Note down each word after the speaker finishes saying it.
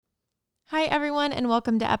Hi, everyone, and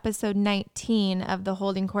welcome to episode 19 of the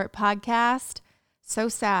Holding Court podcast. So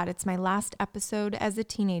sad. It's my last episode as a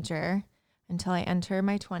teenager until I enter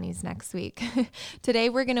my 20s next week. Today,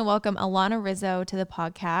 we're going to welcome Alana Rizzo to the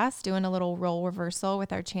podcast, doing a little role reversal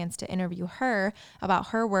with our chance to interview her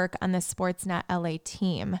about her work on the Sportsnet LA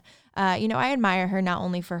team. I admire her not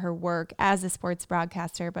only for her work as a sports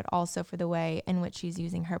broadcaster, but also for the way in which she's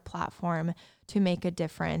using her platform to make a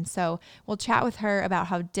difference. So we'll chat with her about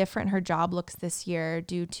how different her job looks this year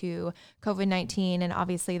due to COVID-19 and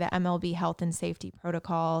obviously the MLB health and safety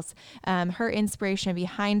protocols, her inspiration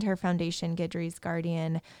behind her foundation, Guidry's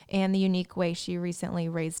Guardian, and the unique way she recently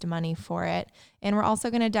raised money for it. And we're also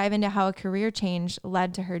going to dive into how a career change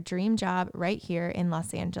led to her dream job right here in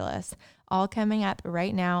Los Angeles. All coming up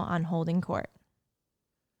right now on Holding Court.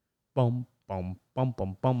 Bum bum bum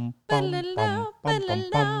bum bum bum bum bum bum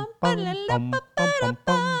bum bum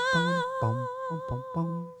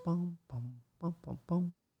bum bum bum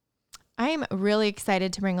bum. I am really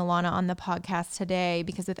excited to bring Alana on the podcast today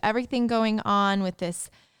because with everything going on with this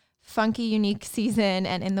funky, unique season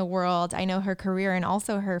and in the world, I know her career and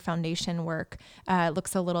also her foundation work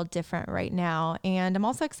looks a little different right now. And I'm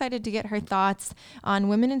also excited to get her thoughts on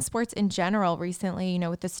women in sports in general recently,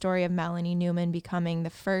 with the story of Melanie Newman becoming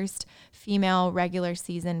the first female regular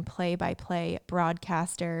season play-by-play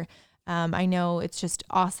broadcaster. I know it's just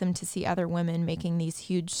awesome to see other women making these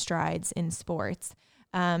huge strides in sports.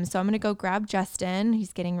 So I'm going to go grab Justin.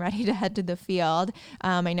 He's getting ready to head to the field.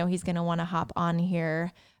 I know he's going to want to hop on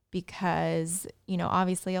here because,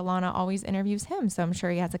 obviously Alana always interviews him. So I'm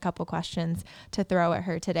sure he has a couple questions to throw at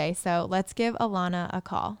her today. So let's give Alana a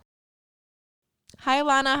call. Hi,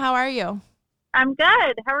 Alana. How are you? I'm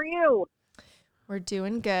good. How are you? We're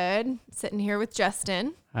doing good. Sitting here with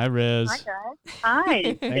Justin. Hi, Riz. Hi,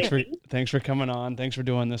 guys. Hi. Thanks for coming on. Thanks for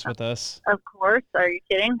doing this with us. Of course. Are you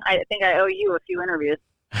kidding? I think I owe you a few interviews.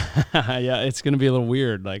 Yeah, it's going to be a little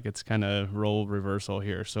weird. Like it's kind of role reversal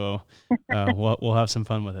here. So we'll have some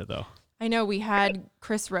fun with it, though. I know we had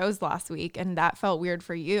Chris Rose last week, and that felt weird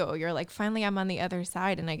for you. You're like, finally, I'm on the other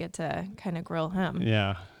side, and I get to kind of grill him.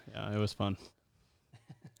 Yeah, it was fun.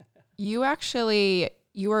 Were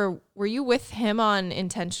you with him on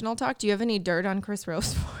Intentional Talk? Do you have any dirt on Chris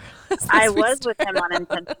Rose for us? I was with him on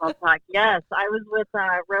Intentional Talk. Yes, I was with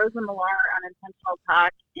Rose and Millar on Intentional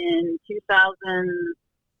Talk in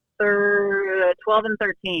 2012 and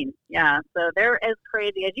 13. Yeah, so they're as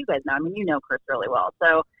crazy as you guys know. I mean, you know Chris really well.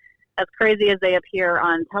 So as crazy as they appear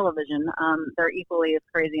on television, they're equally as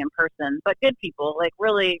crazy in person. But good people, like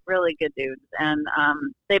really, really good dudes, and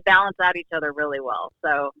they balance out each other really well.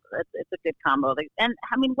 So it's a good combo. And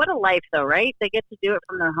I mean, what a life, though, right? They get to do it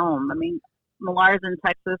from their home. I mean, Millar's in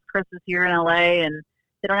Texas, Chris is here in LA, and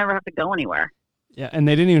they don't ever have to go anywhere. Yeah, and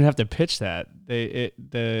they didn't even have to pitch that.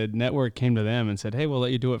 The network came to them and said, "Hey, we'll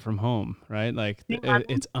let you do it from home." Right? Like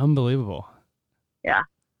it's unbelievable. Yeah.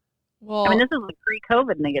 Well, I mean, this is like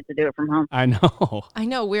pre-COVID, and they get to do it from home. I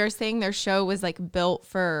know. We were saying their show was like built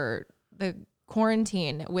for the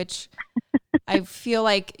quarantine, which I feel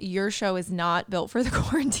like your show is not built for the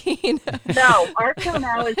quarantine. No, our show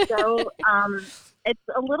now is so it's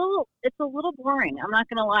a little boring. I'm not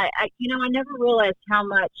gonna lie. I never realized how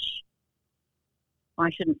much. Well,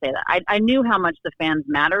 I shouldn't say that. I knew how much the fans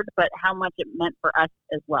mattered, but how much it meant for us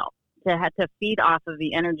as well to have to feed off of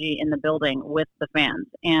the energy in the building with the fans.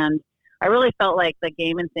 And I really felt like the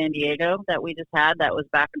game in San Diego that we just had, that was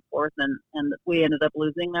back and forth, and we ended up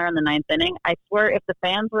losing there in the ninth inning. I swear, if the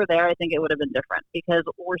fans were there, I think it would have been different because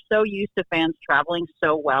we're so used to fans traveling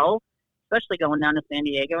so well, especially going down to San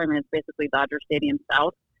Diego. I mean, it's basically Dodger Stadium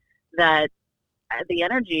South, that the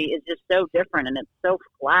energy is just so different, and it's so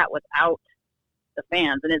flat without the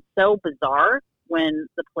fans. And it's so bizarre when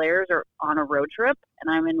the players are on a road trip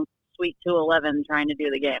and I'm in Suite 211 trying to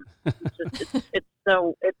do the game. It's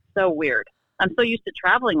so weird. I'm so used to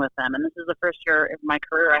traveling with them, and this is the first year of my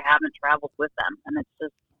career I haven't traveled with them, and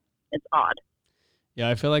it's odd. Yeah,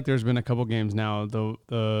 I feel like there's been a couple games now.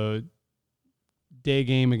 The day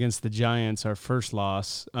game against the Giants, our first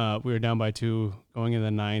loss, we were down by 2 going in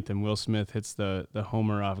the ninth, and Will Smith hits the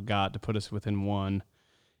homer off Gott to put us within 1.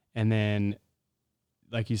 And then,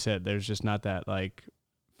 like you said, there's just not that like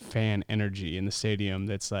fan energy in the stadium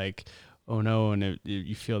that's like, oh no, and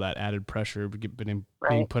you feel that added pressure being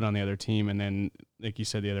put on the other team. And then, like you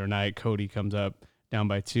said the other night, Cody comes up down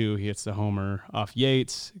by 2, he hits the homer off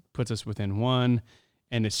Yates, puts us within 1,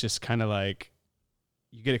 and it's just kind of like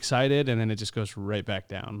you get excited and then it just goes right back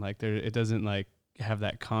down. Like it doesn't like have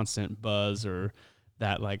that constant buzz or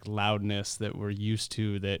that like loudness that we're used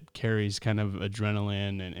to that carries kind of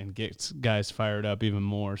adrenaline and gets guys fired up even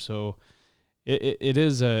more. So it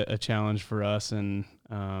is a challenge for us, and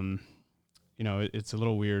it's a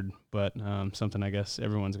little weird, but something I guess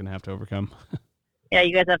everyone's going to have to overcome. Yeah,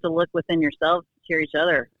 you guys have to look within yourselves to cheer each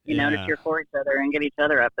other, to Yeah. cheer for each other and get each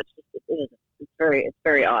other up. It's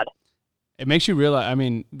very odd. It makes you realize, I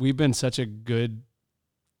mean, we've been such a good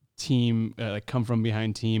team, like come from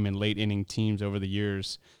behind team and late inning teams over the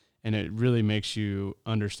years. And it really makes you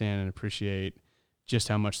understand and appreciate just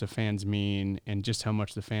how much the fans mean and just how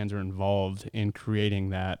much the fans are involved in creating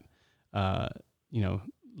that,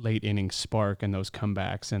 late inning spark and those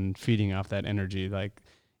comebacks and feeding off that energy. Like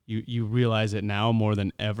you realize it now more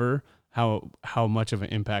than ever, how much of an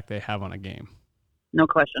impact they have on a game. No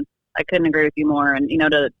question. I couldn't agree with you more. And,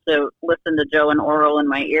 to listen to Joe and Oral in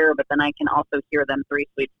my ear, but then I can also hear them 3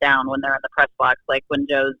 suites down when they're in the press box, like when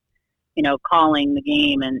Joe's, calling the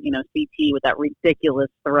game and, CT with that ridiculous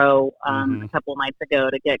throw a couple nights ago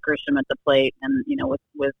to get Grisham at the plate and,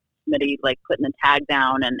 with Smitty, like putting the tag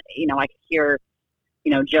down and, I could hear,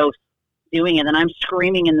 Joe doing it and I'm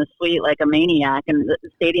screaming in the suite like a maniac and the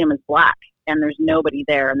stadium is black and there's nobody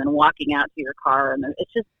there and then walking out to your car and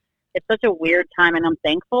it's such a weird time, and I'm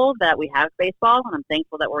thankful that we have baseball, and I'm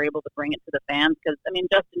thankful that we're able to bring it to the fans. Because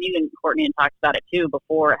Justin, you and Courtney had talked about it too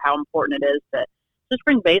before, how important it is to just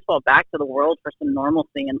bring baseball back to the world for some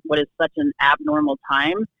normalcy in what is such an abnormal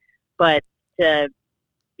time. But to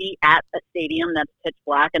be at a stadium that's pitch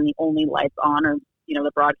black and the only lights on are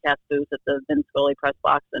the broadcast booth at the Vin Scully press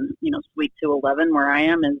box and Suite 211 where I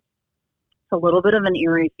am is a little bit of an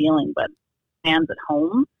eerie feeling. But fans at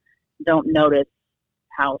home don't notice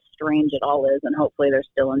how strange it all is, and hopefully they're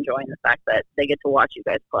still enjoying the fact that they get to watch you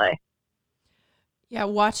guys play. Yeah,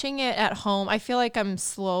 watching it at home, I feel like I'm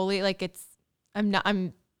slowly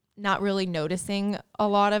I'm not really noticing a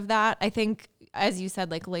lot of that. I think, as you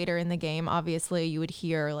said, like later in the game, obviously you would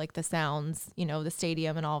hear like the sounds, the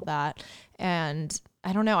stadium and all of that. And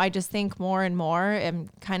I don't know, I just think more and more I'm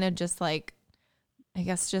kind of just like, I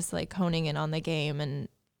guess just like honing in on the game and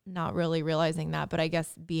not really realizing that, but I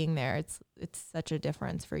guess being there, it's such a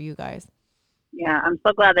difference for you guys. Yeah, I'm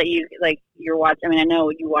so glad that you're watching. I know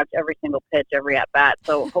you watch every single pitch, every at bat.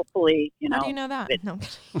 So hopefully, How do you know that? No.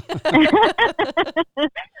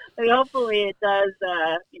 Hopefully it does,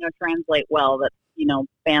 translate well. That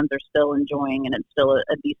fans are still enjoying, and it's still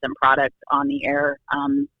a decent product on the air.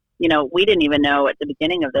 We didn't even know at the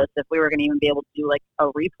beginning of this if we were going to even be able to do like a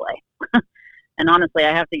replay. And honestly,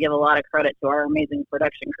 I have to give a lot of credit to our amazing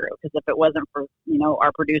production crew, because if it wasn't for,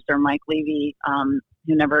 our producer, Mike Levy,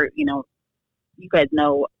 who never, you guys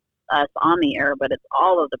know us on the air, but it's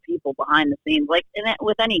all of the people behind the scenes, like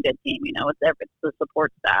with any good team, it's the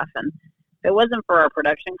support staff. And if it wasn't for our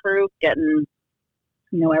production crew getting,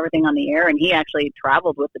 everything on the air, and he actually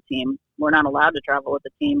traveled with the team. We're not allowed to travel with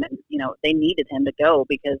the team. And, they needed him to go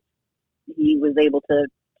because he was able to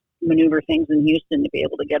maneuver things in Houston to be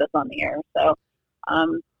able to get us on the air. So,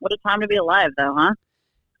 what a time to be alive, though, huh?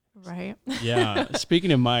 Right. Yeah.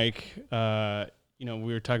 Speaking of Mike,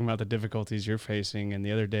 we were talking about the difficulties you're facing, and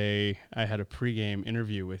the other day I had a pregame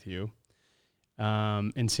interview with you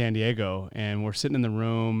in San Diego, and we're sitting in the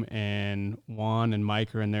room, and Juan and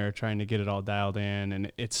Mike are in there trying to get it all dialed in,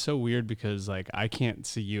 and it's so weird because like I can't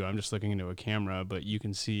see you. I'm just looking into a camera, but you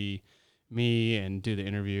can see me and do the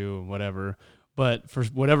interview and whatever. But for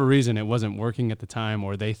whatever reason, it wasn't working at the time,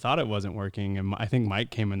 or they thought it wasn't working. And I think Mike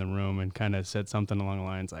came in the room and kind of said something along the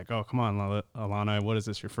lines like, "Oh, come on, Alana, what is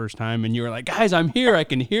this, your first time?" And you were like, "Guys, I'm here. I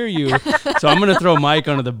can hear you." So I'm going to throw Mike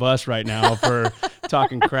under the bus right now for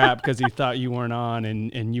talking crap because he thought you weren't on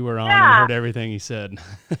and you were on and heard everything he said.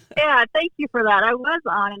 Yeah, thank you for that. I was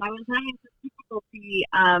on, and I was having some difficulty.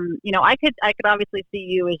 I could obviously see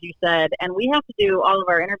you, as you said, and we have to do all of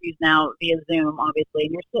our interviews now via Zoom, obviously,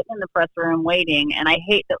 and you're sitting in the press room waiting, and I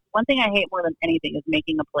hate that. One thing I hate more than anything is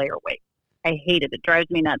making a player wait. I hate it. It drives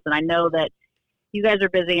me nuts, and I know that you guys are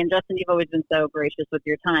busy, and Justin, you've always been so gracious with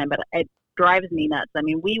your time, but it drives me nuts.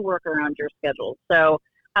 We work around your schedule, so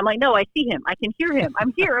I'm like, no, I see him. I can hear him.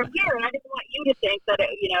 I'm here. And I didn't want you to think that, it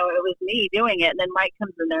was me doing it. And then Mike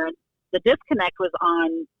comes in there, and the disconnect was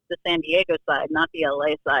on the San Diego side, not the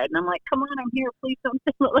LA side. And I'm like, come on, I'm here. Please don't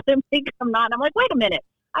let him think I'm not. And I'm like, wait a minute.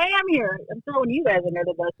 I am here. I'm throwing you guys under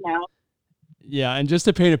the bus now. Yeah, and just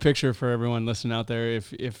to paint a picture for everyone listening out there,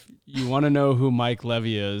 if you want to know who Mike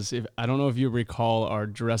Levy is, I don't know if you recall our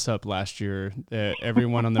dress up last year, that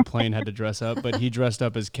everyone on the plane had to dress up, but he dressed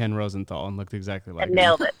up as Ken Rosenthal and looked exactly like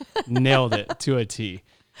him. Nailed it to a T.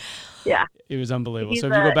 Yeah. It was unbelievable. So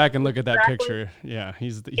if you go back and look at that picture, yeah,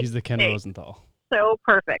 he's the Ken Rosenthal. So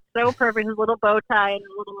perfect. His little bow tie and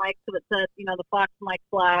his little mic that says, the Fox Mike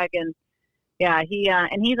flag, and Yeah,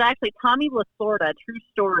 and he's actually Tommy Lasorda. True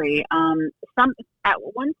story. At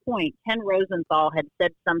one point, Ken Rosenthal had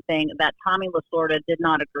said something that Tommy Lasorda did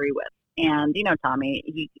not agree with, and Tommy,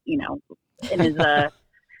 he in his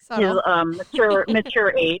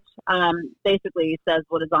mature age, basically says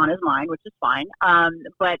what is on his mind, which is fine.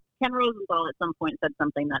 But Ken Rosenthal at some point said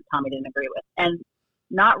something that Tommy didn't agree with, and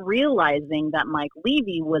not realizing that Mike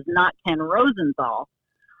Levy was not Ken Rosenthal,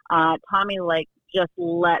 Tommy just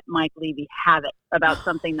let Mike Levy have it about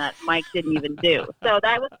something that Mike didn't even do. So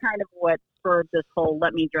that was kind of what spurred this whole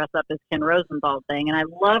let me dress up as Ken Rosenthal thing. And I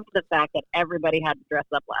loved the fact that everybody had to dress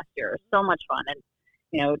up last year. It was so much fun. And,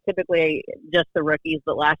 typically just the rookies,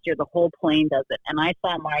 but last year the whole plane does it. And I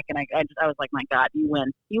saw Mike and I was like, my God, you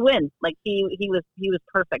win. You win. Like he was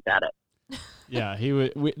perfect at it. Yeah,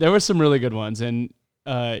 there were some really good ones. And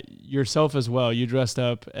yourself as well, you dressed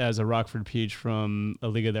up as a Rockford Peach from A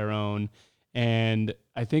League of Their Own. And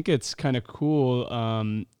I think it's kind of cool.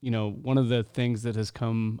 One of the things that has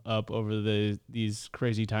come up over these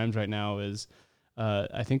crazy times right now is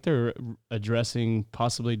I think they're addressing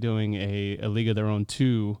possibly doing a League of Their Own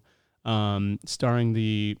 2, starring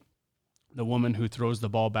the woman who throws the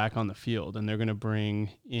ball back on the field, and they're going to bring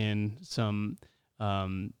in some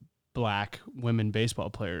black women baseball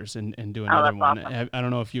players and do another one. Awesome. I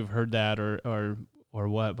don't know if you've heard that or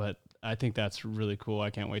what, but I think that's really cool. I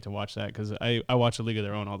can't wait to watch that because I watch A League of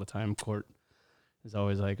Their Own all the time. Court is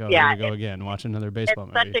always like, oh, here we go again. Watch another baseball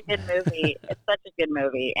movie. It's such a good movie. It's such a good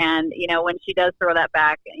movie. And, when she does throw that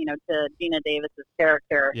back, to Gina Davis's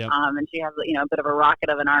character, yep. And she has, a bit of a rocket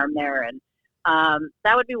of an arm there. And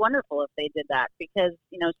that would be wonderful if they did that because,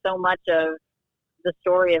 so much of the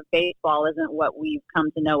story of baseball isn't what we've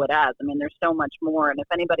come to know it as. I mean, there's so much more. And if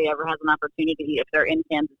anybody ever has an opportunity, if they're in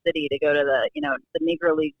Kansas City, to go to the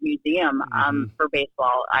Negro League Museum for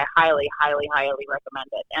baseball, I highly, highly, highly recommend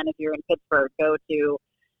it. And if you're in Pittsburgh, go to,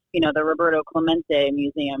 the Roberto Clemente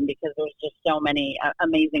Museum because there's just so many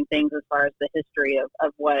amazing things as far as the history of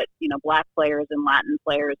what, black players and Latin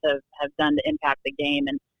players have done to impact the game.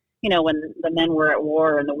 And, when the men were at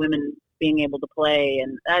war and the women being able to play,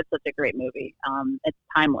 and that's such a great movie. It's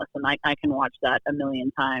timeless, and I can watch that a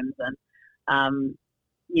million times. And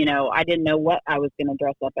I didn't know what I was going to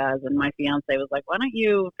dress up as, and my fiance was like, "Why don't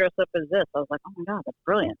you dress up as this?" I was like, "Oh my God, that's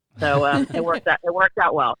brilliant!" So it worked out. It worked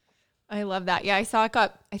out well. I love that. Yeah, I saw it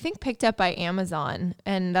got picked up by Amazon,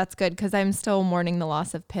 and that's good because I'm still mourning the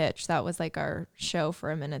loss of Pitch. That was like our show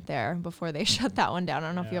for a minute there before they shut that one down. I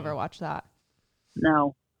don't know if you ever watched that.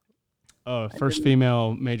 No. Oh, first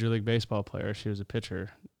female Major League Baseball player. She was a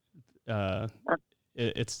pitcher.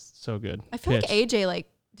 It's so good. I feel like AJ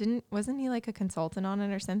wasn't he like a consultant on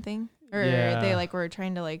it or something? Or they were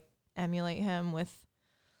trying to emulate him with.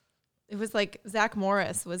 It was like Zach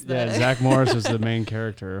Morris was the. Yeah, Zach Morris was the main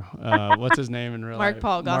character. What's his name in real life? Mark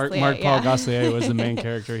Paul Gosselaar. Mark Paul Gosselaar was the main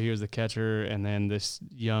character. He was the catcher, and then this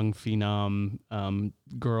young phenom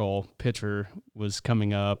girl pitcher was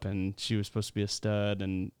coming up, and she was supposed to be a stud,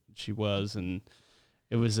 and she was, and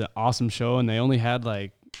it was an awesome show. And they only had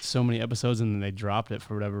so many episodes, and then they dropped it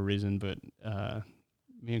for whatever reason. But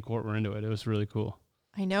me and Court were into it. It was really cool.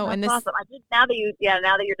 I know, that's and this awesome. I did now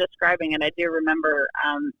that you're describing it, I do remember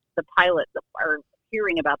the pilot, or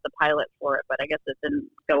hearing about the pilot for it, but I guess it didn't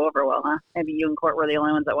go over well, huh? Maybe you and Court were the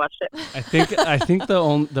only ones that watched it. I think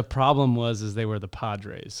the problem was they were the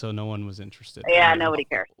Padres, so no one was interested. Yeah, nobody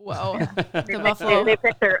cares. Whoa, the Buffalo. They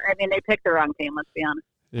picked the wrong team. Let's be honest.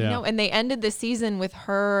 Yeah. No, and they ended the season with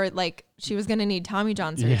her she was going to need Tommy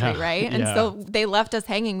John surgery, right? And so they left us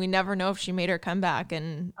hanging. We never know if she made her comeback.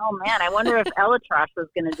 And oh man, I wonder if Elatrosh was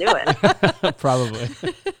going to do it. Probably.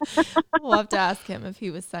 We'll have to ask him if he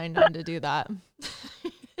was signed on to do that.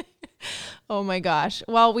 Oh my gosh.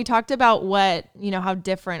 Well, we talked about how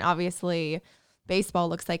different obviously baseball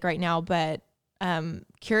looks like right now, but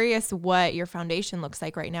curious what your foundation looks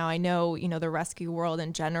like right now. I know, the rescue world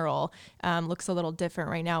in general looks a little different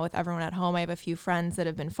right now with everyone at home. I have a few friends that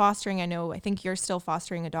have been fostering. I think you're still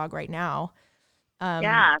fostering a dog right now.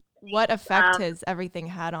 Yeah. What effect has everything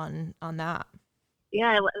had on that?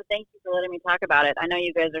 Yeah, thank you for letting me talk about it. I know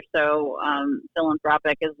you guys are so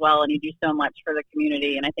philanthropic as well, and you do so much for the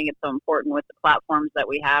community, and I think it's so important with the platforms that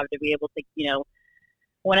we have to be able to,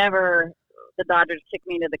 whenever the Dodgers kick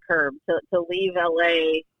me to the curb, to leave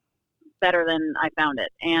LA better than I found it.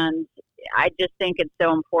 And I just think it's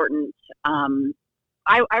so important.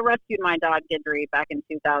 I rescued my dog Gidry back in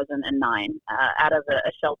 2009 out of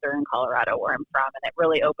a shelter in Colorado where I'm from, and it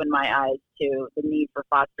really opened my eyes to the need for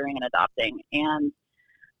fostering and adopting. And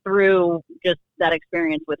through just that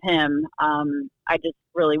experience with him, I just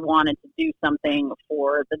really wanted to do something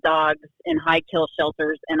for the dogs in high kill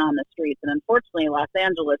shelters and on the streets. And unfortunately, Los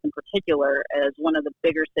Angeles in particular is one of the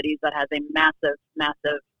bigger cities that has a massive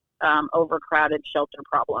overcrowded shelter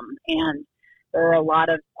problem. And there are a lot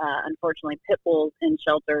of, unfortunately, pit bulls in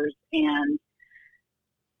shelters, and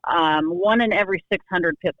 1 in every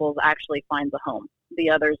 600 pit bulls actually finds a home. The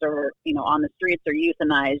others are, on the streets or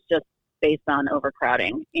euthanized just based on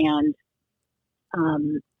overcrowding. And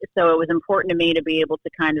so it was important to me to be able to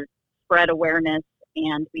kind of spread awareness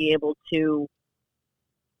and be able to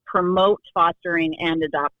promote fostering and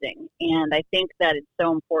adopting. And I think that it's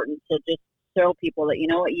so important to just show people that,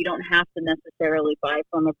 you don't have to necessarily buy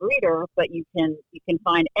from a breeder, but you can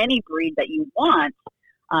find any breed that you want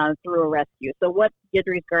through a rescue. So what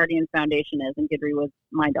Guidry's Guardian Foundation is, and Guidry was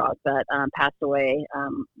my dog that passed away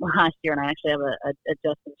last year, and I actually have a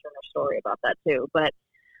Justin Turner story about that too. But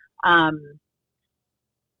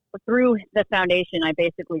through the foundation, I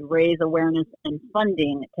basically raise awareness and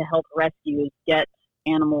funding to help rescues get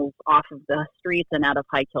animals off of the streets and out of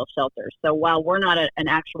high kill shelters. So while we're not an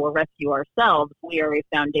actual rescue ourselves, we are a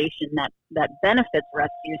foundation that benefits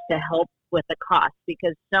rescues to help with the cost,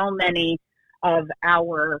 because so many of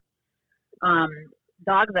our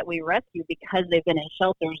dogs that we rescue, because they've been in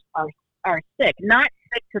shelters, are sick. Not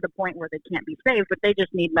sick to the point where they can't be saved, but they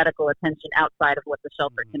just need medical attention outside of what the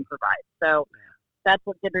shelter can provide. So that's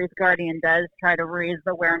what Guidry's Guardian does, try to raise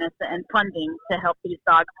awareness and funding to help these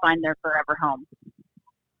dogs find their forever home.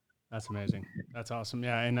 That's amazing. That's awesome.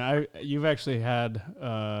 Yeah, and you've actually had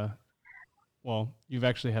a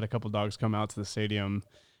couple dogs come out to the stadium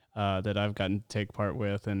that I've gotten to take part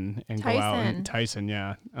with and go out, and Tyson,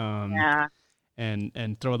 yeah.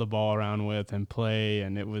 And throw the ball around with and play,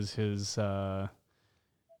 and it was his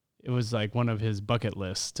it was like one of his bucket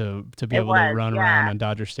lists to be able to run around on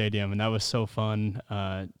Dodger Stadium, and that was so fun.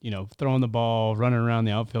 Throwing the ball, running around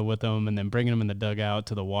the outfield with them, and then bringing them in the dugout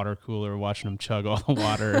to the water cooler, watching them chug all the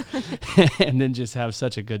water, and then just have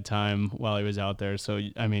such a good time while he was out there. So,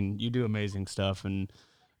 I mean, you do amazing stuff, and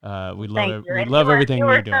we love everything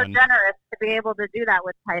you're doing. You were so generous to be able to do that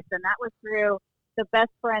with Tyson. That was through the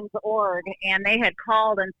Best Friends org, and they had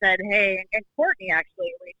called and said, hey, and Courtney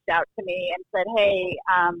actually reached out to me and said, hey,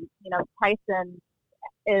 Tyson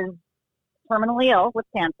is terminally ill with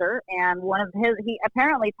cancer, and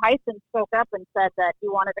Tyson spoke up and said that he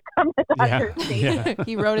wanted to come to Dodger Stadium. Yeah.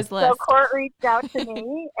 He wrote his list. So Court reached out to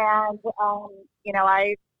me, and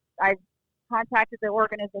I contacted the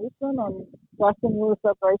organization, and Justin, you were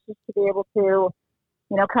so gracious to be able to,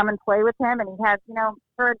 come and play with him. And he has,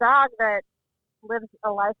 for a dog that lives a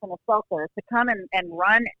life in a shelter, to come and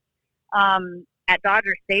run at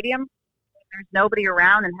Dodger Stadium, there's nobody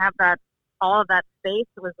around, and have all of that space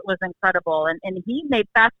was incredible. And he made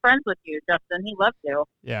fast friends with you, Justin. He loved you.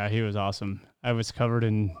 Yeah, he was awesome. I was covered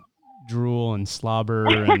in drool and slobber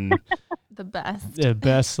and the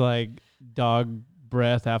best like dog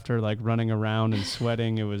breath after like running around and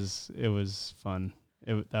sweating. It was fun.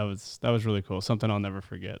 That was really cool. Something I'll never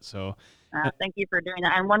forget. So thank you for doing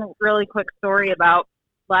that. And one really quick story about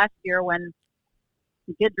last year when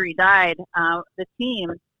Guidry died, the team,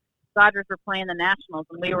 Dodgers were playing the Nationals,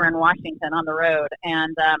 and we were in Washington on the road.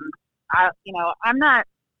 And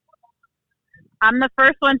I'm the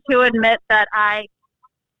first one to admit that I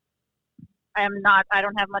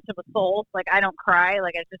don't have much of a soul. Like, I don't cry.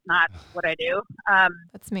 Like, it's just not what I do.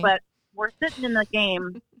 That's me. But we're sitting in the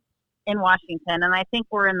game in Washington, and I think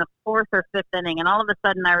we're in the 4th or 5th inning, and all of a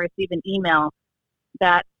sudden I receive an email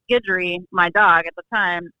that Guidry, my dog at the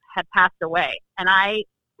time, had passed away. And I,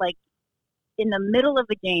 in the middle of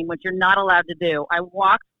the game, which you're not allowed to do, I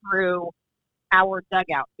walked through our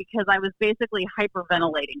dugout because I was basically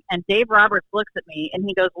hyperventilating. And Dave Roberts looks at me and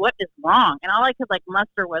he goes, "What is wrong?" And all I could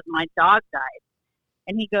muster was, "My dog died."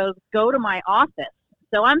 And he goes, "Go to my office."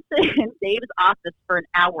 So I'm sitting in Dave's office for an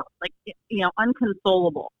hour,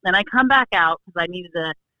 unconsolable. And I come back out because I needed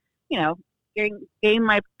to, gain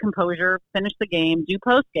my composure, finish the game, do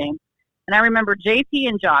post game. And I remember JP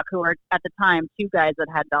and Jock, who were at the time 2 guys that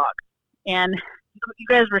had dogs. And you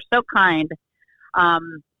guys were so kind.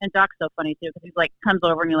 And Jock's so funny too, because he's comes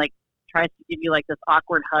over and he tries to give you this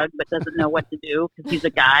awkward hug, but doesn't know what to do because he's a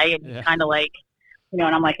guy, and he's kind of and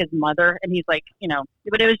I'm like his mother, and he's but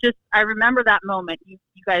it was just, I remember that moment, you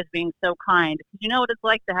guys being so kind, because you know what it's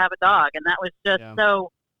like to have a dog, and that was just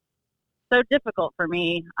so difficult for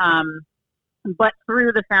me. But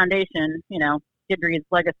through the foundation, Guidry's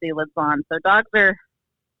legacy lives on. So dogs are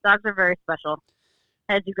very special,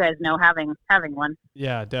 as you guys know, having one.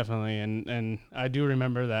 Yeah, definitely. And I do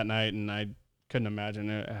remember that night, and I couldn't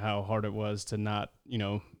imagine how hard it was to not,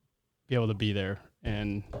 be able to be there.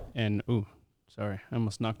 And ooh, sorry, I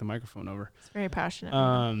almost knocked the microphone over. It's very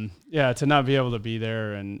passionate. Yeah, to not be able to be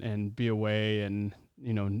there and be away and,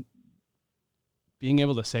 being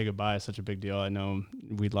able to say goodbye is such a big deal. I know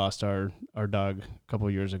we lost our dog a couple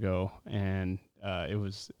of years ago, and it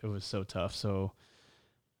was so tough. So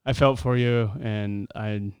I felt for you, and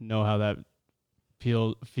I know how that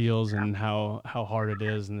feels and how hard it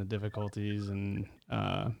is and the difficulties. And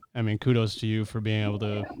kudos to you for being able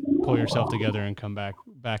to pull yourself together and come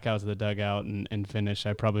back out to the dugout and finish.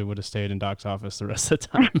 I probably would have stayed in Doc's office the rest of the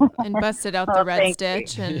time and busted out the red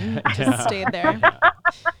stitch and just stayed there. Yeah.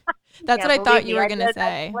 That's what I thought you were going to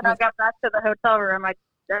say. When I got back to the hotel room, I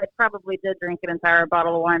probably did drink an entire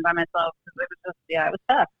bottle of wine by myself because it was just, it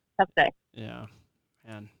was tough day. Yeah,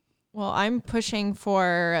 man. Well, I'm pushing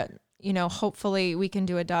for, hopefully we can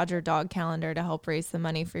do a Dodger dog calendar to help raise the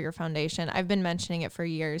money for your foundation. I've been mentioning it for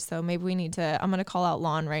years, so maybe we need to, I'm going to call out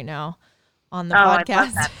Lon right now on the podcast. I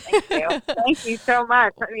love that. Thank you. Thank you so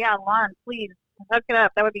much. Yeah, Lon, please hook it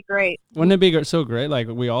up. That would be great. Wouldn't it be so great? Like,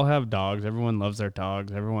 we all have dogs. Everyone loves their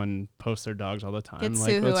dogs. Everyone posts their dogs all the time. Get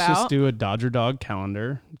like, Suhu let's out. just do a Dodger dog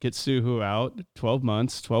calendar. Get Suhu out. 12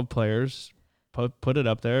 months, 12 players. Put it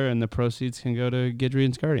up there, and the proceeds can go to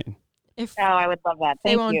Gidrian's Guardian. I would love that.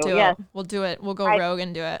 They Thank won't you. do Yes. it. We'll do it. We'll go rogue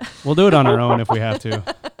and do it. We'll do it on our own if we have to.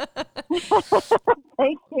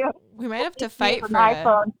 Thank you. We might have to fight for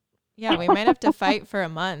iPhone. it. Yeah, we might have to fight for a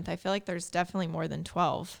month. I feel like there's definitely more than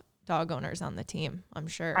 12 dog owners on the team, I'm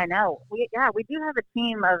sure. I know. We do have a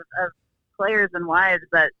team of players and wives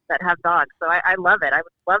that have dogs. So I love it. I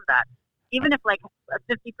would love that. Even if like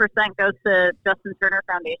 50% goes to Justin Turner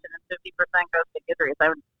Foundation and 50% goes to Gidry's, I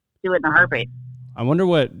would do it in a heartbeat. I wonder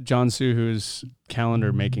what John Suhu's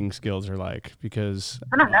calendar making skills are like, because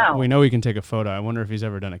I don't know. We know he can take a photo. I wonder if he's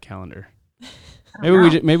ever done a calendar.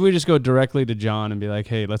 Maybe we just go directly to John and be like,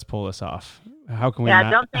 "Hey, let's pull this off. How can we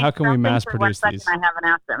mass produce these?" I haven't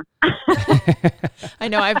asked him. I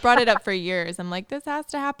know. I've brought it up for years. I'm like, this has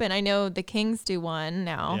to happen. I know the Kings do one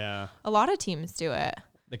now. Yeah. A lot of teams do it.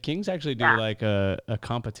 The Kings actually do like a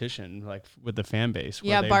competition, like with the fan base.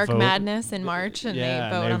 Yeah, Bark Madness in March, and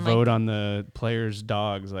they vote on the players'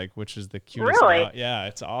 dogs, like which is the cutest. Really? Dog. Yeah,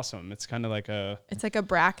 it's awesome. It's kind of like it's like a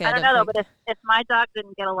bracket. I don't know, but if my dog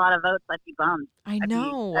didn't get a lot of votes, I'd be bummed. I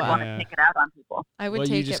know. I'd want to take it out on people. I would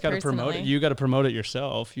take it personally. Promote it. You got to promote it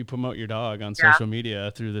yourself. You promote your dog on social media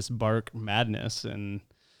through this Bark Madness, and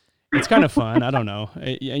it's kind of fun. I don't know.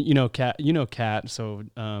 Kat. So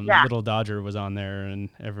Little Dodger was on there, and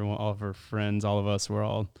everyone, all of her friends, all of us were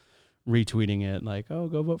all retweeting it, like, "Oh,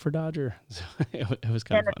 go vote for Dodger." So it was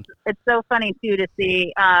kind of fun. It's so funny too to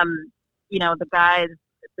see,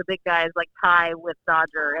 the big guys like Ty with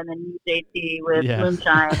Dodger, and then you, JT, with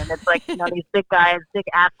Moonshine, and it's like these big guys, big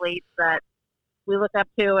athletes that we look up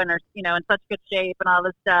to and are in such good shape and all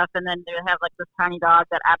this stuff, and then they have like this tiny dog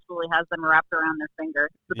that absolutely has them wrapped around their finger.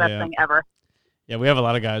 It's the best thing ever. Yeah, we have a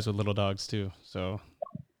lot of guys with little dogs too. So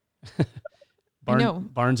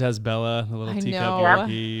Barnes has Bella, the little teacup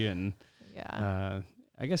Yorkie, and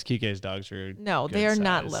I guess Kike's dogs are they are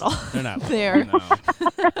not little. They're not little. They are.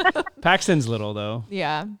 No. Paxton's little though.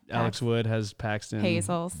 Yeah. Alex Wood has Paxton.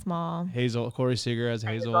 Hazel, small. Corey Seager has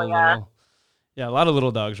Hazel. Yeah, a lot of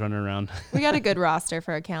little dogs running around. We got a good roster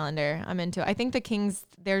for a calendar. I'm into it. I think the Kings,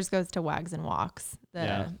 theirs goes to Wags and Walks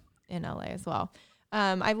in LA as well.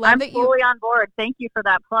 I'm fully on board. Thank you for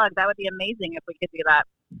that plug. That would be amazing if we could do that.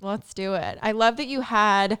 Let's do it. I love that you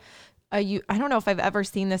had I don't know if I've ever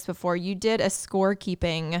seen this before. You did a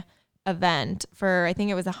scorekeeping event for, I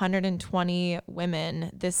think it was 120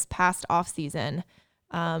 women this past off season.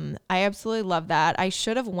 I absolutely love that. I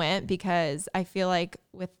should have went because I feel like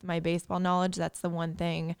with my baseball knowledge, that's the one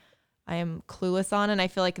thing I am clueless on. And I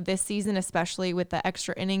feel like this season, especially with the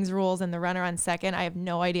extra innings rules and the runner on second, I have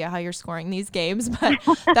no idea how you're scoring these games, but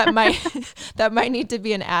that might need to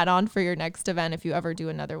be an add-on for your next event if you ever do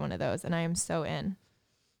another one of those. And I am so in.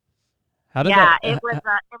 It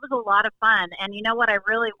was a lot of fun. And you know what? I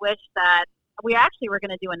really wish that we actually were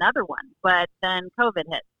going to do another one, but then COVID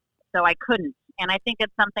hit, so I couldn't. And I think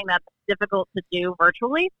it's something that's difficult to do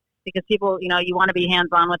virtually because people, you want to be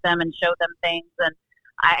hands-on with them and show them things. And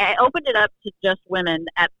I opened it up to just women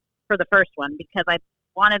for the first one because I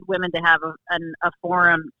wanted women to have a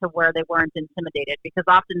forum to where they weren't intimidated, because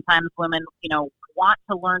oftentimes women, want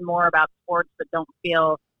to learn more about sports but don't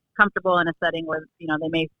feel comfortable in a setting where, they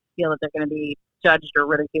may feel that they're going to be judged or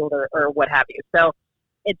ridiculed or what have you. So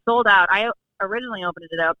it sold out. I originally opened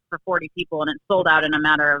it up for 40 people, and it sold out in a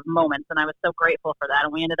matter of moments, and I was so grateful for that.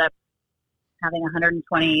 And we ended up having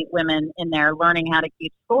 120 women in there learning how to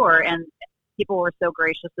keep score. And people were so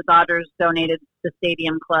gracious. The Dodgers donated the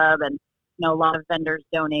stadium club, and a lot of vendors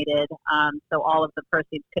donated, so all of the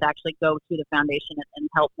proceeds could actually go to the foundation and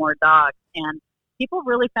help more dogs. And people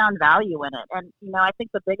really found value in it. And I think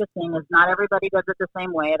the biggest thing is not everybody does it the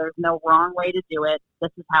same way. There's no wrong way to do it.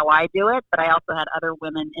 This is how I do it. But I also had other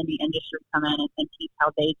women in the industry come in and teach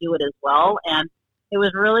how they do it as well. And it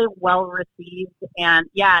was really well received. And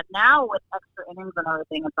yeah, now with extra innings and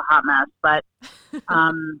everything, it's a hot mess. But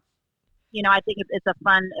I think it's a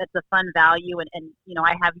fun value. And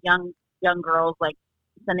I have young girls like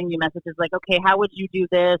sending me messages like, okay, how would you do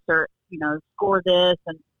this, or score this?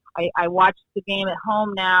 And I watch the game at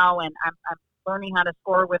home now, and I'm learning how to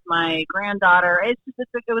score with my granddaughter. It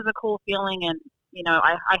was a cool feeling, and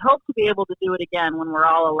I hope to be able to do it again when we're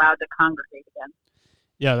all allowed to congregate again.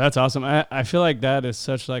 Yeah, that's awesome. I feel like that is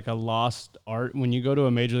such like a lost art. When you go to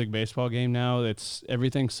a Major League Baseball game now,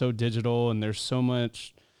 everything's so digital, and there's so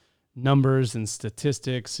much numbers and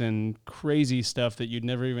statistics and crazy stuff that you'd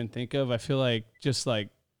never even think of. I feel like just like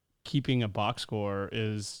keeping a box score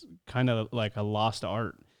is kind of like a lost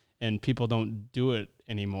art, and people don't do it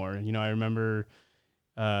anymore. I remember,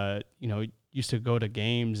 used to go to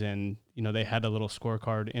games, and, they had a little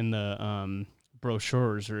scorecard in the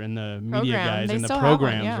brochures or in the media guides in the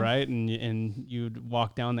programs, right? And you'd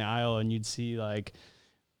walk down the aisle and you'd see like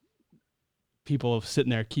people sitting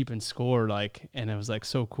there keeping score, like, and it was like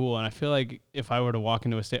so cool. And I feel like if I were to walk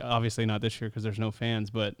into a stadium, obviously not this year because there's no fans,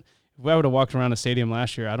 but if I would have walked around a stadium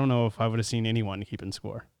last year, I don't know if I would have seen anyone keeping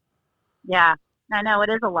score. Yeah, I know it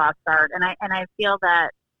is a lost art, and I feel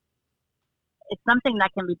that it's something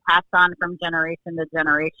that can be passed on from generation to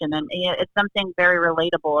generation, and it's something very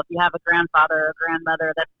relatable. If you have a grandfather or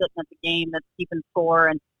grandmother that's sitting at the game that's keeping score,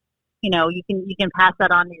 and you can pass that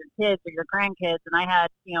on to your kids or your grandkids. And I had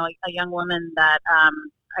a young woman that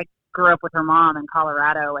I grew up with her mom in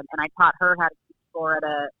Colorado, and I taught her how to keep score at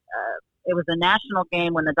it was a national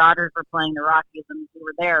game when the Dodgers were playing the Rockies, and we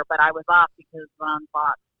were there, but I was off because on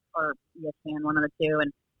Fox or ESPN, one of the two,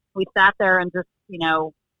 and we sat there and just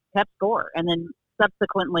kept score. And then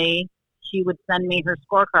subsequently she would send me her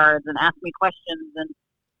scorecards and ask me questions, and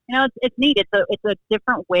it's neat. It's a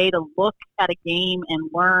different way to look at a game and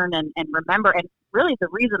learn and remember. And really the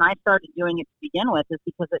reason I started doing it to begin with is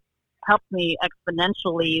because it helped me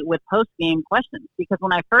exponentially with post-game questions. Because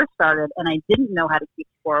when I first started, and I didn't know how to keep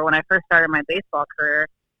score, when I first started my baseball career,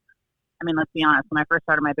 I mean, let's be honest, when I first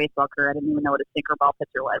started my baseball career, I didn't even know what a sinker ball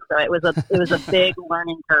pitcher was. So it was a big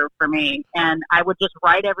learning curve for me. And I would just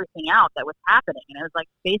write everything out that was happening. And it was like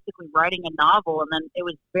basically writing a novel, and then it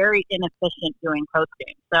was very inefficient doing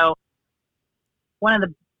post-game. So one of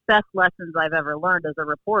the best lessons I've ever learned as a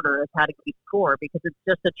reporter is how to keep score, because it's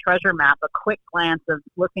just a treasure map, a quick glance of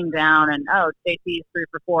looking down and, oh, JT's 3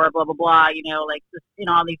 for 4, blah, blah, blah, like just,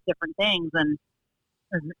 all these different things. And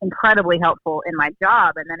it was incredibly helpful in my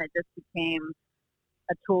job. And then it just became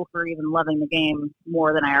a tool for even loving the game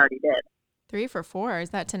more than I already did. 3 for 4. Is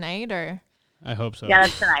that tonight or? I hope so. Yeah,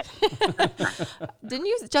 that's tonight.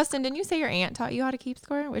 Justin, didn't you say your aunt taught you how to keep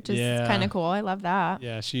score? Which is kind of cool. I love that.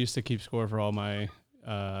 Yeah, she used to keep score for all my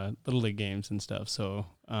Little League games and stuff. So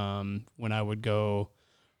when I would go,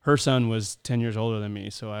 her son was 10 years older than me,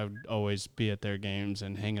 so I would always be at their games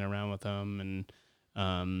and hanging around with them.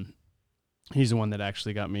 And he's the one that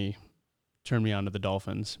actually turned me on to the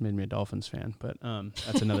Dolphins, made me a Dolphins fan. But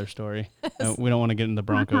that's another story. We don't want to get into the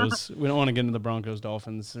Broncos. We don't want to get into the Broncos,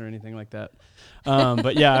 Dolphins, or anything like that.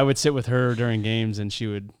 But yeah, I would sit with her during games, and she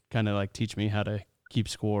would kind of like teach me how to keep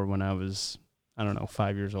score when I was,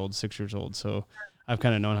 5 years old, 6 years old. So I've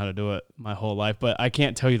kind of known how to do it my whole life. But I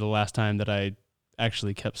can't tell you the last time that I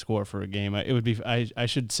actually kept score for a game. I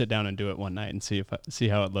should sit down and do it one night and see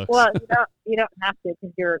how it looks. Well, you don't have to,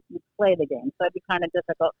 because you play the game, so it'd be kind of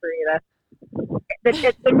difficult for you to.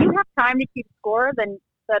 When you have time to keep score, then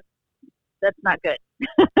that's not good.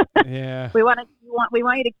 Yeah, we want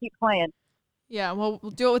you to keep playing. Yeah, well,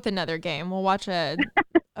 we'll do it with another game. We'll watch a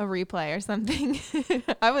replay or something.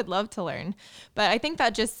 I would love to learn, but I think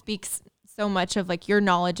that just speaks so much of like your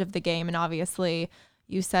knowledge of the game. And obviously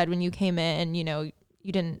you said when you came in, you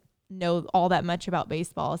didn't know all that much about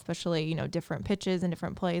baseball, especially, different pitches and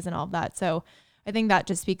different plays and all of that. So I think that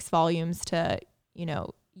just speaks volumes to,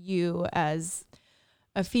 you as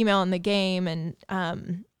a female in the game. And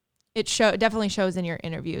it definitely shows in your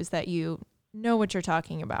interviews that you know what you're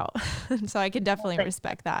talking about. So I could definitely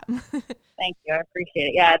respect that. Thank you. I appreciate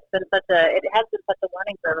it. Yeah, it has been such a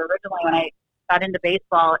learning curve. Originally, when I got into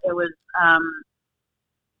baseball, it was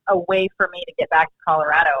a way for me to get back to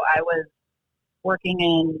Colorado. I was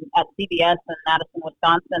working at CBS in Madison,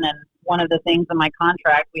 Wisconsin, and one of the things in my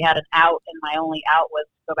contract, we had an out, and my only out was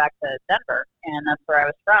to go back to Denver, and that's where I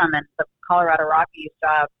was from. And the Colorado Rockies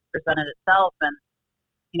job presented itself, and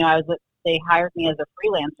they hired me as a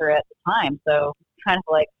freelancer at the time. So kind of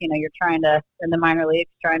like, you're trying to, in the minor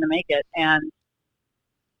leagues, trying to make it. And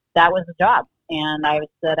that was the job. And I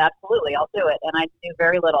said, absolutely, I'll do it. And I knew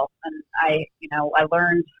very little. And I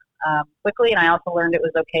learned quickly, and I also learned it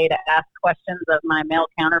was okay to ask questions of my male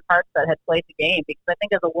counterparts that had played the game. Because I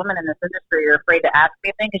think as a woman in this industry, you're afraid to ask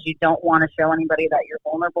anything because you don't want to show anybody that you're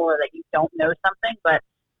vulnerable or that you don't know something. But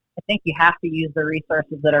I think you have to use the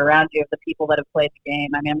resources that are around you of the people that have played the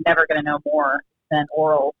game. I mean, I'm never going to know more than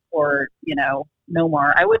Oral or,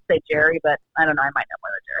 Nomar. I would say Jerry, but I don't know. I might know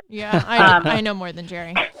more than Jerry. Yeah, I know more than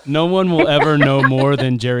Jerry. No one will ever know more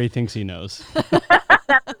than Jerry thinks he knows.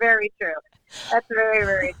 That's very true. That's very,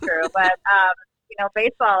 very true. But,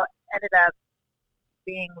 baseball ended up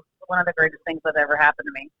being one of the greatest things that ever happened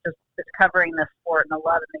to me. Just covering this sport and the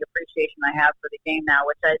love and the appreciation I have for the game now,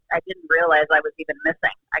 which I didn't realize I was even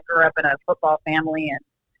missing. I grew up in a football family,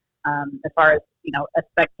 and as far as, a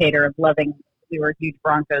spectator of loving, we were huge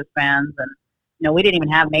Broncos fans, and, we didn't even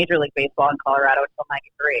have Major League Baseball in Colorado until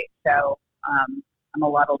 '93. So I'm a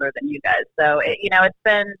lot older than you guys. So, it's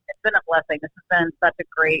been a blessing. This has been such a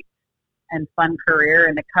great and fun career,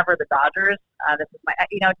 and to cover the Dodgers. This is my,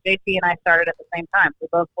 JT and I started at the same time. We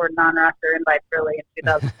both were non-roster invites early in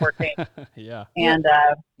 2014. Yeah. And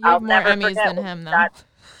you have more Emmys than him, though.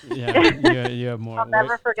 Yeah, you have more. I'll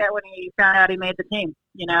never forget when he found out he made the team,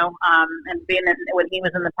 and being when he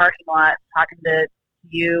was in the parking lot talking to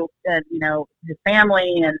you and, his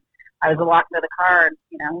family, and I was walking to the car, and,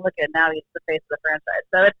 look at now he's the face of the franchise.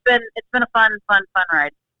 So it's been a fun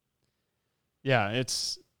ride. Yeah,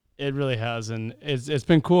 it really has, and it's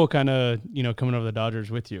been cool kind of, coming over the Dodgers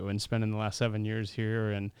with you and spending the last 7 years here.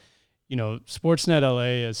 And, Sportsnet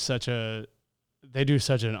LA is they do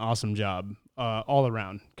such an awesome job all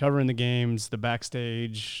around, covering the games, the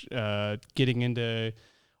backstage, getting into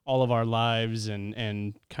all of our lives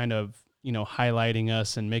and kind of, highlighting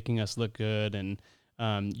us and making us look good. And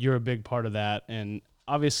you're a big part of that. And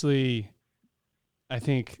obviously, I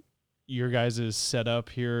think your guys' setup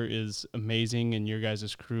here is amazing, and your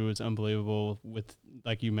guys' crew is unbelievable with,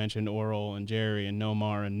 like you mentioned, Oral and Jerry and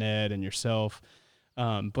Nomar and Ned and yourself.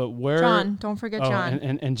 But where John, don't forget John.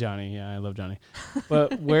 And Johnny. Yeah, I love Johnny.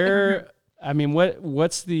 But where, I mean,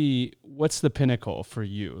 what's the pinnacle for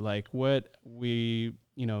you? Like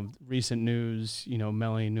recent news,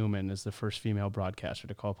 Melanie Newman is the first female broadcaster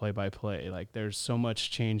to call play-by-play. Like, there's so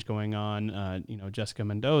much change going on. Jessica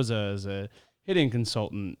Mendoza is a hitting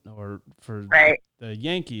consultant or for the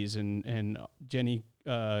Yankees, and Jenny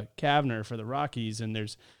Kavner for the Rockies. And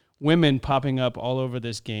there's women popping up all over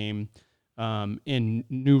this game in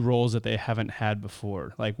new roles that they haven't had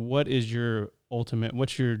before. Like, what's your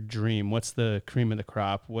dream? What's the cream of the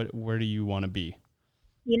crop? Where do you want to be?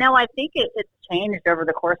 I think it's changed over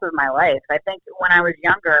the course of my life. I think when I was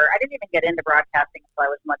younger, I didn't even get into broadcasting until I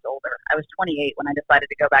was much older. I was 28 when I decided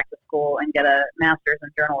to go back to school and get a master's in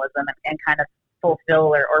journalism and kind of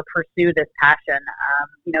fulfill or pursue this passion.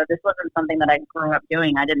 This wasn't something that I grew up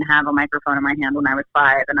doing. I didn't have a microphone in my hand when I was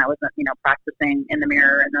 5, and I wasn't, practicing in the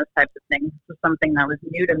mirror and those types of things. This was something that was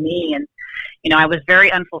new to me. And, I was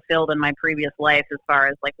very unfulfilled in my previous life as far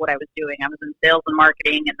as like what I was doing. I was in sales and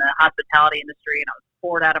marketing in the hospitality industry, and I was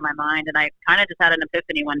bored out of my mind. And I kind of just had an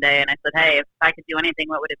epiphany one day, and I said, hey, if I could do anything,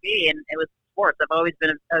 what would it be? And it was sports. I've always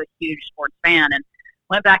been a huge sports fan, and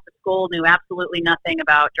went back to school, knew absolutely nothing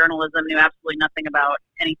about journalism, knew absolutely nothing about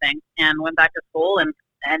anything, and went back to school and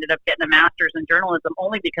ended up getting a master's in journalism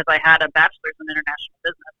only because I had a bachelor's in international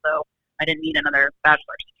business, so I didn't need another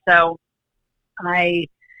bachelor's. So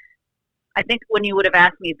I think when you would have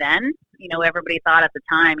asked me then, everybody thought at the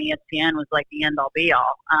time ESPN was like the end-all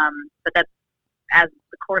be-all. But that's, as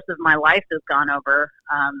the course of my life has gone over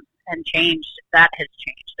and changed, that has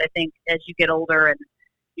changed. I think as you get older and,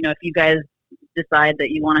 if you guys decide that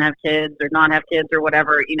you want to have kids or not have kids or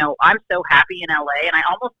whatever, I'm so happy in LA, and I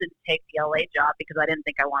almost didn't take the LA job because I didn't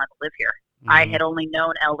think I wanted to live here. Mm-hmm. I had only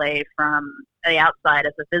known LA from the outside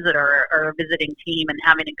as a visitor or a visiting team and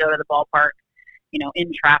having to go to the ballpark,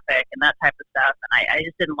 in traffic and that type of stuff. And I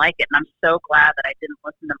just didn't like it. And I'm so glad that I didn't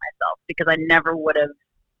listen to myself, because I never would have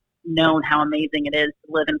known how amazing it is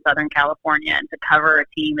to live in Southern California and to cover a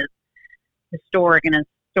team as historic and as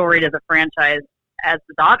storied as a franchise as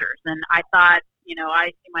the Dodgers. And I thought, I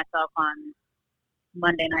see myself on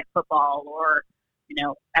Monday Night Football or,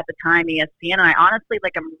 at the time ESPN. And I honestly,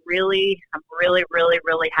 I'm really, really,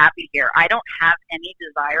 really happy here. I don't have any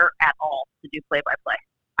desire at all to do play-by-play.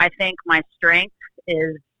 I think my strength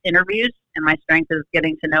is interviews. and my strength is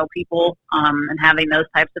getting to know people and having those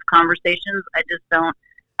types of conversations.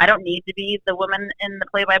 I don't need to be the woman in the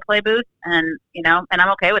play-by-play booth, and and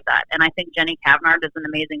I'm okay with that. And I think Jenny Kavnar does an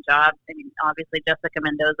amazing job. I mean, obviously Jessica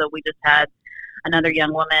Mendoza. We just had another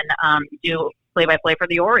young woman do play-by-play for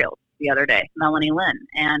the Orioles the other day, Melanie Lynn,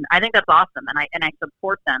 and I think that's awesome. And I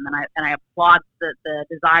support them, and I applaud the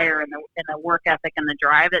desire and the work ethic and the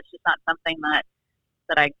drive. It's just not something that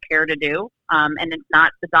I care to do. And it's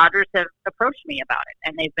not. The Dodgers have approached me about it,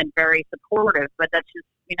 and they've been very supportive. But that's just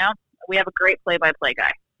we have a great play-by-play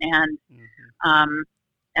guy. And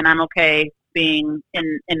and I'm okay being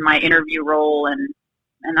in my interview role, and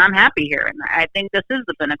I'm happy here. And I think this is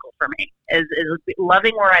the pinnacle for me, is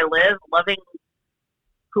loving where I live, loving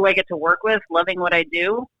who I get to work with, loving what I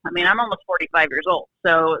do. I mean, I'm almost 45 years old.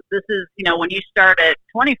 So this is, when you start at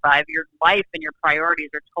 25, your life and your priorities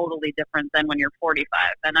are totally different than when you're 45.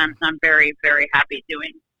 And I'm very, very happy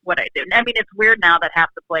doing what I do. I mean, it's weird now that half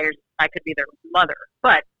the players, I could be their mother,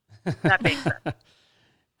 but that makes sense.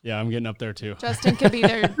 Yeah, I'm getting up there too. Justin could be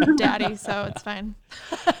their daddy, so it's fine.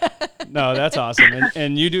 No, that's awesome.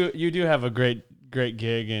 And you do have a great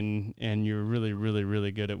gig, and you're really, really,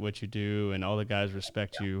 really good at what you do, and all the guys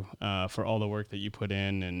respect you for all the work that you put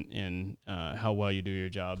in and how well you do your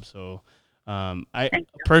job. So I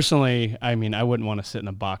personally, I mean, I wouldn't want to sit in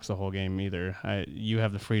a box the whole game either. You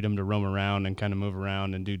have the freedom to roam around and kind of move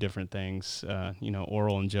around and do different things.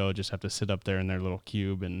 Oral and Joe just have to sit up there in their little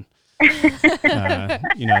cube and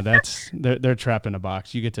that's they're trapped in a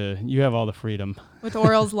box. You have all the freedom with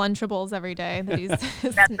Oral's Lunchables every day.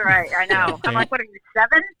 That's right. I know. I'm like, what are you,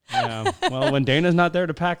 7? Yeah. Well, when Dana's not there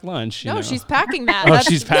to pack lunch, no, she's packing that. Oh,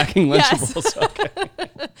 she's packing Lunchables. Yes. Okay.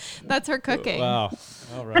 That's her cooking. Wow.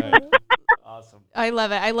 All right. Awesome. I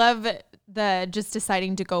love it. I love the just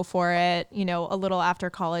deciding to go for it. A little after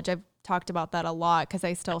college. I've talked about that a lot because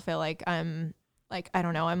I still feel like I'm I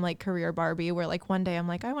don't know, I'm like career Barbie, where like one day I'm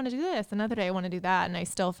like, I want to do this, another day I want to do that. And I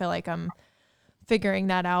still feel like I'm figuring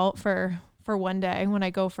that out for one day when I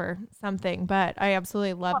go for something. But I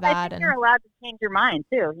absolutely love that. I think you're allowed to change your mind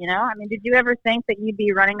too. I mean, did you ever think that you'd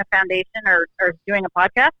be running a foundation or doing a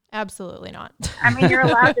podcast? Absolutely not. I mean, you're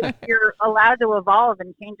allowed to evolve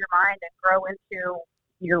and change your mind and grow into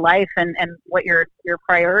your life and what your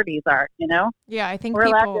priorities are, Yeah, I think we're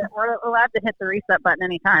allowed to hit the reset button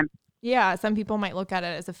anytime. Yeah, some people might look at it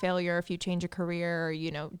as a failure if you change a career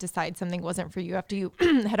or, decide something wasn't for you after you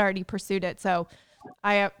had already pursued it. So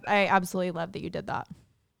I absolutely love that you did that.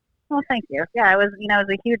 Well, thank you. Yeah, it was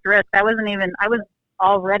a huge risk. I was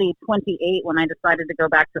already 28 when I decided to go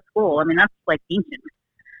back to school. I mean, that's like ancient,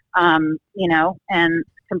 and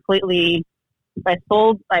completely, I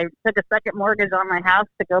took a second mortgage on my house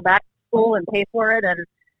to go back to school and pay for it. And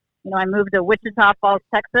I moved to Wichita Falls,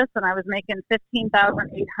 Texas, and I was making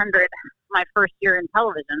 $15,800 my first year in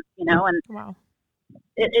television. And wow,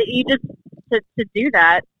 you just to do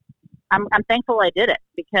that. I'm thankful I did it,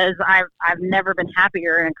 because I've never been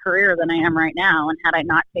happier in a career than I am right now. And had I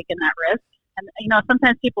not taken that risk, and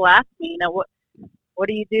sometimes people ask me, what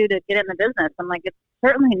do you do to get in the business? I'm like, it's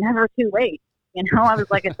certainly never too late. I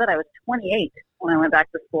was, like I said, I was 28 when I went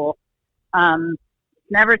back to school.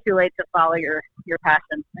 Never too late to follow your passion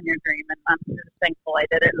and your dream. And I'm just thankful I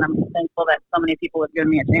did it. And I'm thankful that so many people have given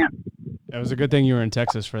me a chance. It was a good thing you were in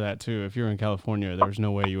Texas for that too. If you were in California, there was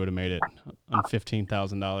no way you would have made it on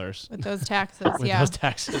 $15,000 with those taxes. with those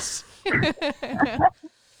taxes.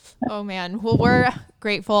 Oh man. Well, we're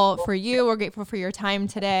grateful for you. We're grateful for your time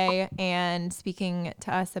today and speaking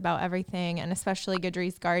to us about everything, and especially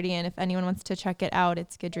Guidry's Guardian. If anyone wants to check it out,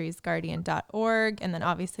 it's guidrysguardian.org. And then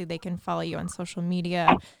obviously they can follow you on social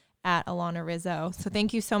media at Alana Rizzo. So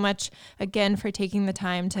thank you so much again for taking the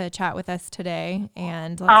time to chat with us today.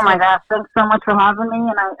 And oh my gosh, thanks so much for having me.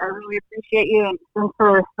 And I really appreciate you, and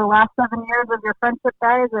for the last 7 years of your friendship,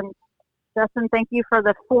 guys. And Justin, thank you for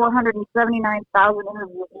the 479,000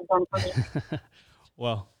 interviews you've done for me.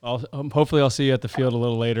 Well, hopefully I'll see you at the field a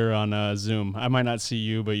little later on Zoom. I might not see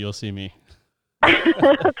you, but you'll see me.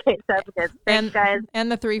 Okay, sounds good. Thanks, guys. And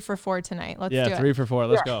the 3 for 4 tonight. Let's do it. 3 for 4.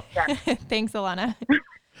 Let's go. Yeah. Thanks, Alana.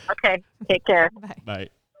 Okay, take care. Bye.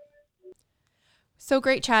 So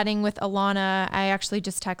great chatting with Alana. I actually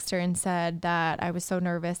just texted her and said that I was so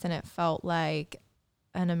nervous and it felt like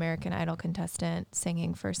an American Idol contestant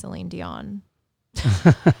singing for Celine Dion.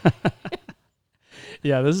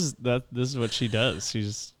 Yeah, this is what she does.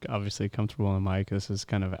 She's obviously comfortable on the mic. This is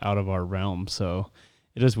kind of out of our realm, so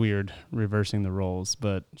it is weird reversing the roles.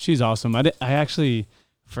 But she's awesome. I actually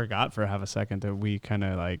forgot for half a second that we kind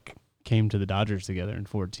of like came to the Dodgers together in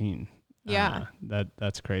 2014. Yeah,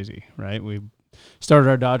 that's crazy, right? We